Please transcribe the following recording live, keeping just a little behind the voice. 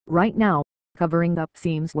Right now, covering up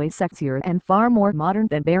seems way sexier and far more modern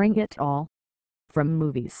than bearing it all. From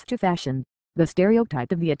movies to fashion, the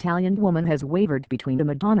stereotype of the Italian woman has wavered between the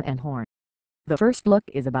Madonna and Horn. The first look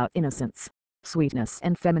is about innocence, sweetness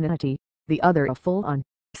and femininity, the other a full-on,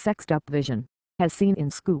 sexed-up vision, as seen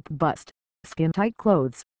in scoop bust, skin-tight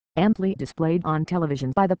clothes, amply displayed on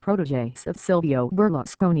television by the protégés of Silvio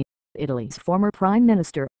Berlusconi, Italy's former prime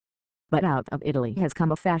minister. But out of Italy has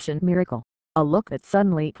come a fashion miracle, a look that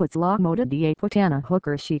suddenly puts La Moda di Puttana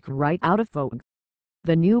hooker chic right out of vogue.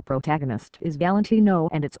 The new protagonist is Valentino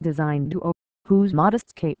and its design duo, whose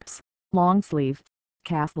modest capes, long-sleeved,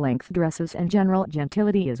 calf-length dresses and general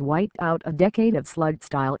gentility is wiped out a decade of slug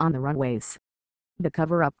style on the runways. The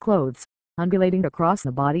cover-up clothes, undulating across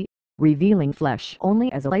the body, revealing flesh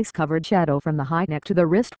only as a lace-covered shadow from the high neck to the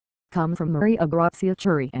wrist, come from Maria Grazia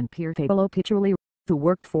Chiuri and Pier Paolo Piccioli, who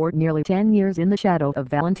worked for nearly 10 years in the shadow of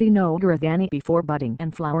Valentino Garavani before budding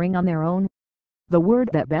and flowering on their own. The word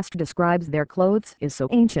that best describes their clothes is so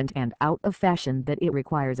ancient and out of fashion that it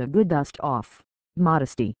requires a good dust-off: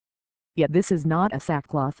 modesty. Yet this is not a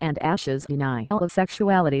sackcloth and ashes denial of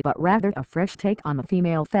sexuality but rather a fresh take on the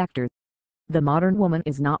female factor. The modern woman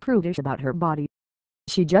is not prudish about her body.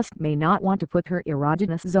 She just may not want to put her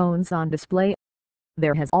erogenous zones on display.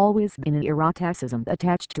 There has always been an eroticism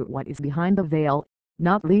attached to what is behind the veil,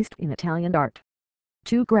 not least in Italian art.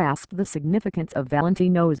 To grasp the significance of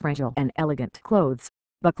Valentino's fragile and elegant clothes,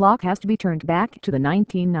 the clock has to be turned back to the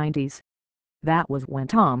 1990s. That was when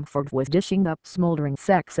Tom Ford was dishing up smoldering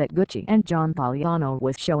sex at Gucci and John Galliano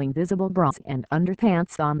was showing visible bras and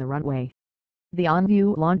underpants on the runway. The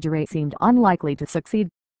on-view lingerie seemed unlikely to succeed,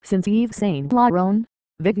 since Yves Saint Laurent,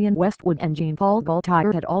 Vivienne Westwood and Jean-Paul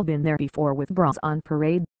Gaultier had all been there before with bras on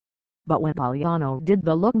parade. But when Galliano did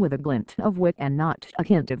the look with a glint of wit and not a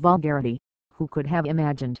hint of vulgarity, who could have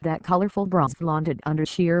imagined that colorful bras flaunted under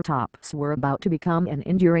sheer tops were about to become an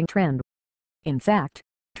enduring trend? In fact,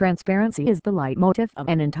 transparency is the leitmotif of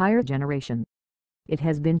an entire generation. It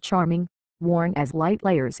has been charming, worn as light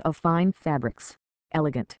layers of fine fabrics,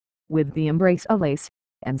 elegant, with the embrace of lace,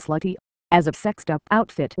 and slutty, as a sexed-up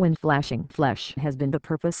outfit when flashing flesh has been the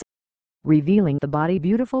purpose. Revealing the body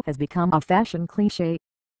beautiful has become a fashion cliché.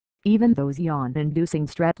 Even those yawn-inducing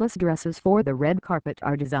strapless dresses for the red carpet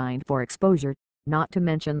are designed for exposure, not to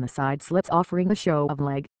mention the side slits offering a show of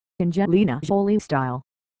leg, Angelina Jolie style.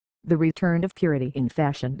 The return of purity in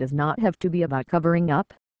fashion does not have to be about covering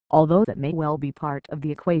up, although that may well be part of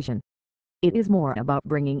the equation. It is more about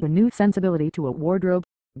bringing a new sensibility to a wardrobe,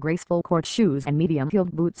 graceful court shoes and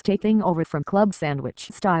medium-heeled boots taking over from club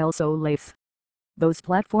sandwich-style sole lace. Those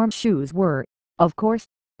platform shoes were, of course,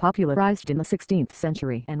 popularized in the 16th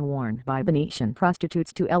century and worn by Venetian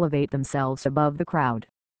prostitutes to elevate themselves above the crowd.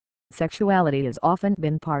 Sexuality has often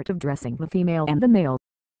been part of dressing the female and the male.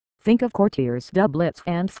 Think of courtiers' doublets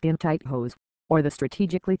and skin-tight hose, or the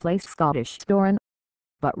strategically placed Scottish storan.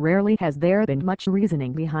 But rarely has there been much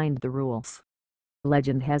reasoning behind the rules.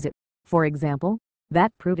 Legend has it, for example,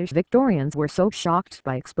 that prudish Victorians were so shocked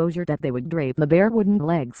by exposure that they would drape the bare wooden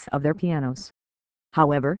legs of their pianos.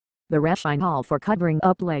 However, the rationale for covering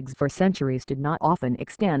up legs for centuries did not often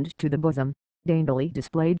extend to the bosom, daintily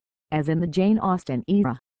displayed, as in the Jane Austen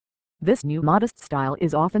era. This new modest style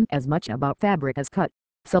is often as much about fabric as cut.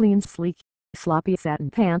 Celine's sleek, sloppy satin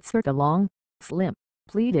pants are the long, slim,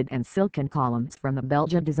 pleated and silken columns from the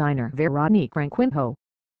Belgian designer Veronique Ranquinho.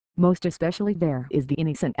 Most especially there is the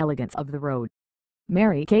innocent elegance of the Rhode.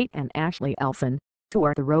 Mary-Kate and Ashley Elson, two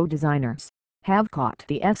are the Rhode designers, have caught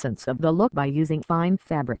the essence of the look by using fine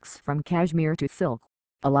fabrics from cashmere to silk,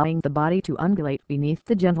 allowing the body to undulate beneath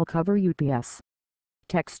the gentle cover UPS.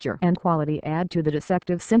 Texture and quality add to the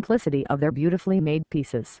deceptive simplicity of their beautifully made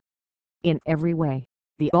pieces. In every way,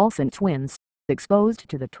 the Olsen twins, exposed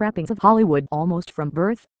to the trappings of Hollywood almost from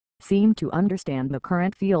birth, seem to understand the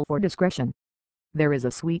current feel for discretion. There is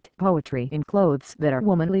a sweet poetry in clothes that are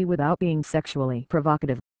womanly without being sexually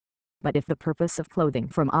provocative. But if the purpose of clothing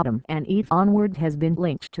from Adam and Eve onward has been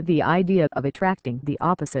linked to the idea of attracting the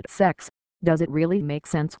opposite sex, does it really make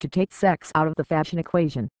sense to take sex out of the fashion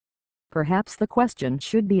equation? Perhaps the question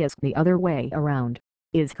should be asked the other way around: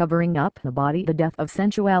 is covering up the body the death of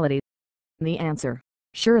sensuality? The answer,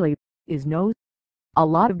 surely, is no. A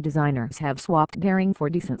lot of designers have swapped daring for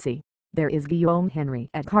decency. There is Guillaume Henry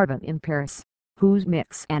at Carbon in Paris, whose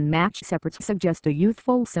mix and match separates suggest a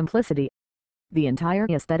youthful simplicity. The entire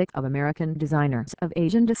aesthetic of American designers of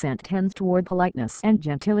Asian descent tends toward politeness and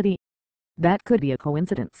gentility. That could be a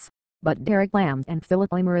coincidence, but Derek Lam and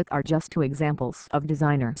Philip Limerick are just two examples of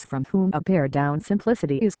designers from whom a pared-down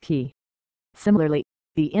simplicity is key. Similarly,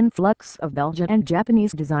 The influx of Belgian and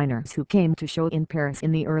Japanese designers who came to show in Paris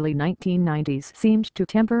in the early 1990s seemed to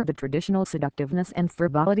temper the traditional seductiveness and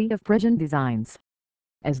frivolity of Parisian designs.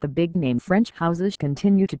 As the big-name French houses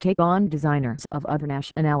continue to take on designers of other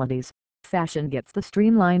nationalities, fashion gets the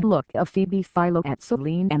streamlined look of Phoebe Philo at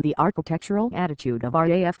Celine and the architectural attitude of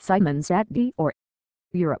R.A.F. Simons at Dior.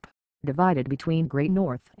 Europe, divided between Great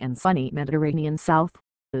North and sunny Mediterranean South,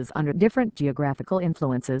 is under different geographical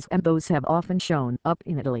influences, and those have often shown up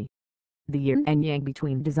in Italy. The yin and yang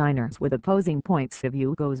between designers with opposing points of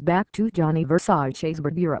view goes back to Gianni Versace's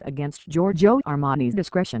bravura against Giorgio Armani's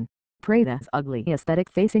discretion, Prada's ugly aesthetic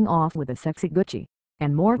facing off with a sexy Gucci,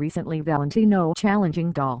 and more recently Valentino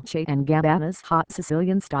challenging Dolce & Gabbana's hot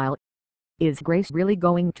Sicilian style. Is Grace really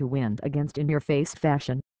going to win against in-your-face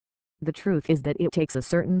fashion? The truth is that it takes a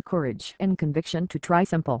certain courage and conviction to try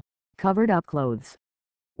simple, covered-up clothes.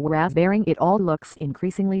 Whereas wearing it all looks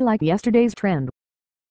increasingly like yesterday's trend.